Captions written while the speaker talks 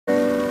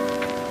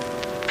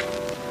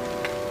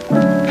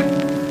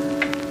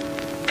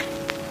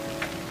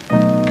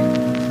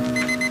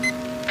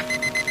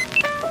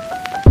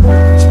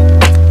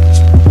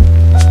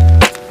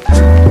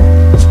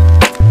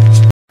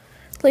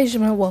Ladies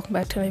and gentlemen, welcome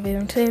back to another video.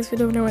 In today's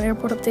video, we're doing an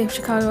airport update of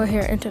Chicago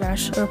here,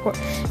 International Airport.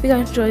 If you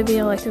guys enjoyed the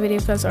video, like the video.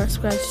 If you guys aren't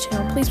subscribed to the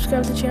channel, please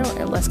subscribe to the channel,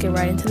 and let's get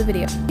right into the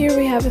video. Here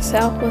we have a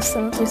Southwest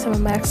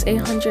 737 MAX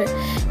 800.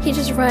 He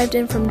just arrived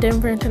in from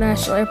Denver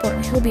International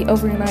Airport. He'll be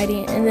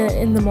overnighting, and then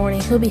in the morning,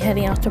 he'll be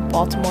heading out to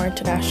Baltimore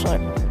International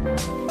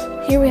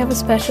Airport. Here we have a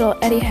special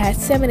Etihad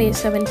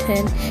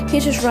 787-10. He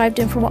just arrived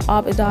in from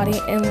Abu Dhabi,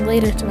 and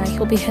later tonight,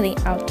 he'll be heading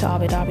out to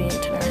Abu Dhabi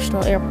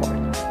International Airport.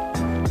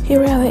 Here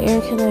we have the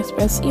Air Canada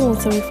Express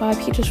E175.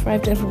 He just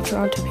arrived in from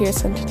Toronto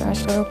Pearson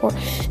International Airport.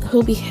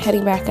 He'll be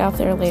heading back out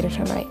there later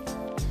tonight.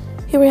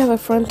 Here we have a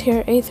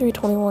Frontier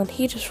A321.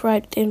 He just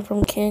arrived in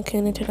from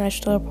Cancun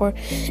International Airport,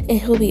 and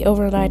he'll be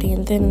overnighting,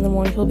 and then in the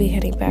morning he'll be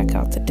heading back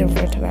out to Denver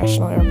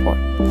International Airport.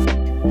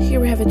 Here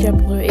we have a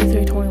JetBlue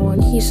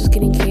A321. He's just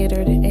getting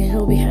catered, and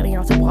he'll be heading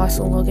out to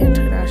Boston Logan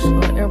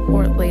International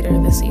Airport later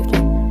this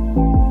evening.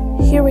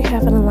 Here we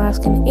have an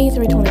Alaskan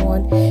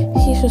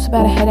A321. He's just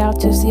about to head out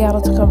to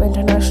Seattle Tacoma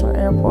International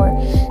Airport,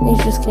 and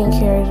he's just getting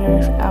carried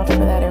out for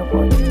that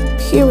airport.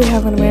 Here we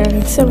have an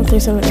American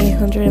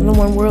 737-800 in the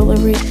One World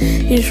livery.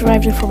 He just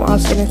arrived in from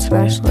Austin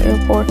International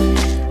Airport,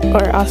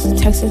 or Austin,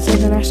 Texas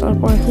International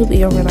Airport, and he'll be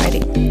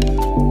overnighting.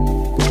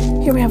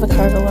 Here we have a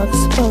Cargolux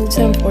Boeing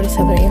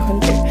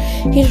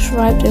 747-800. He just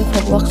arrived in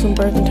from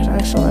Luxembourg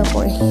International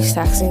Airport, and he's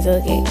taxiing to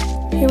the gate.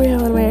 Here we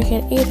have an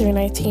American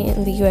A319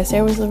 in the U.S.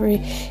 Airways livery.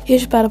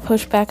 He's about to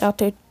push back out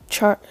to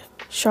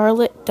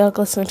Charlotte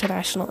Douglas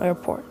International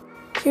Airport.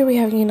 Here we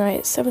have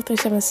United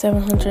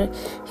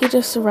 737-700. He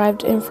just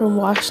arrived in from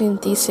Washington,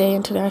 D.C.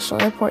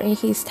 International Airport, and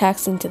he's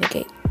taxiing to the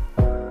gate.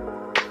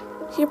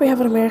 Here we have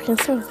an American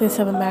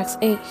 737 MAX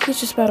 8. He's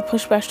just about to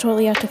push back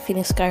shortly after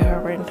Phoenix Sky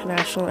Harbor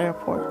International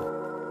Airport.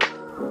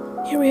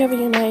 Here we have a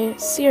United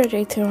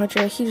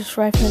CRJ-200. He just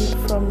arrived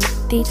in from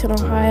Dayton,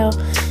 Ohio.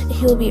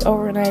 He'll be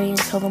overnighting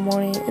until the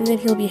morning, and then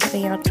he'll be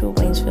heading out to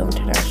Waynesville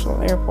International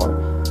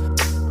Airport.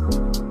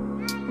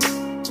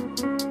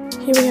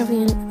 Here we have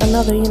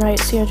another United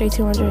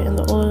CRJ-200 in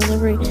the older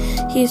livery.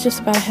 He's just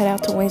about to head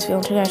out to Waynesville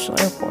International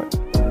Airport.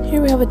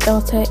 Here we have a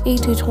Delta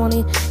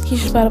A220.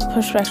 He's just about to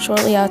push back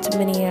shortly out to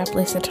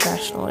Minneapolis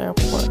International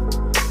Airport.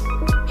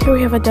 Here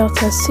we have a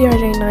Delta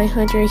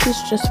CRJ-900.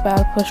 He's just about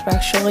to push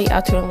back shortly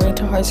out to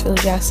Atlanta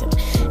Hartsfield-Jackson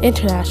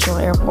International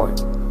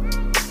Airport.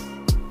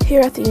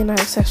 Here at the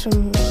United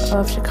section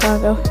of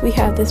Chicago, we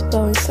have this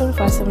Boeing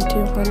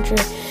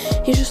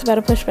 757-200. He's just about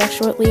to push back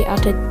shortly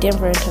out to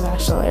Denver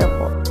International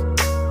Airport.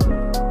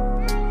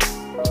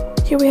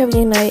 Here we have a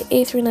United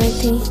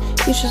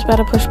A319. He's just about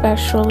to push back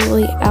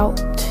shortly out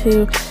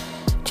to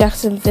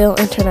Jacksonville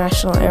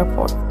International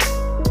Airport.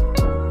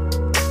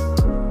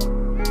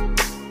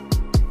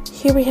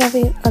 Here we have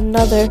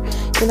another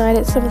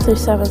United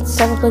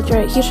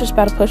 737-700. He's just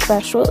about to push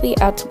back shortly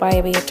out to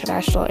Miami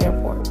International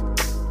Airport.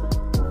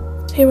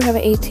 Here we have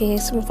an ATA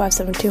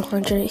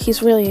 757-200.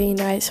 He's really a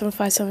United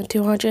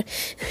 757-200.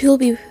 He'll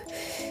be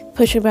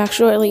pushing back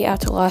shortly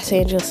out to Los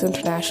Angeles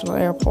International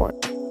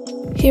Airport.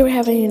 Here we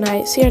have a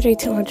United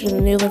CRJ-200 in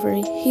the new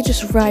livery. He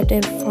just arrived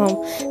in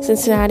from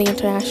Cincinnati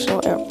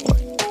International Airport.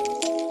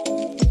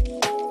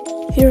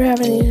 Here we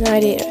have a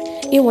United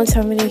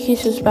E170.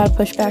 He's just about to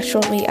push back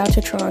shortly out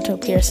to Toronto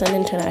Pearson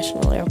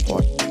International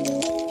Airport.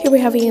 Here we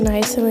have a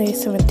United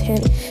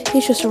 787-10.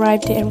 He's just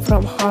arrived in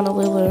from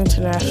Honolulu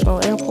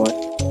International Airport.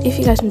 If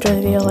you guys enjoyed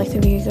the video, like the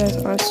video, you guys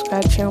aren't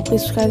subscribed to the channel,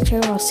 please subscribe to the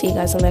channel. I'll see you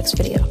guys in the next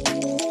video.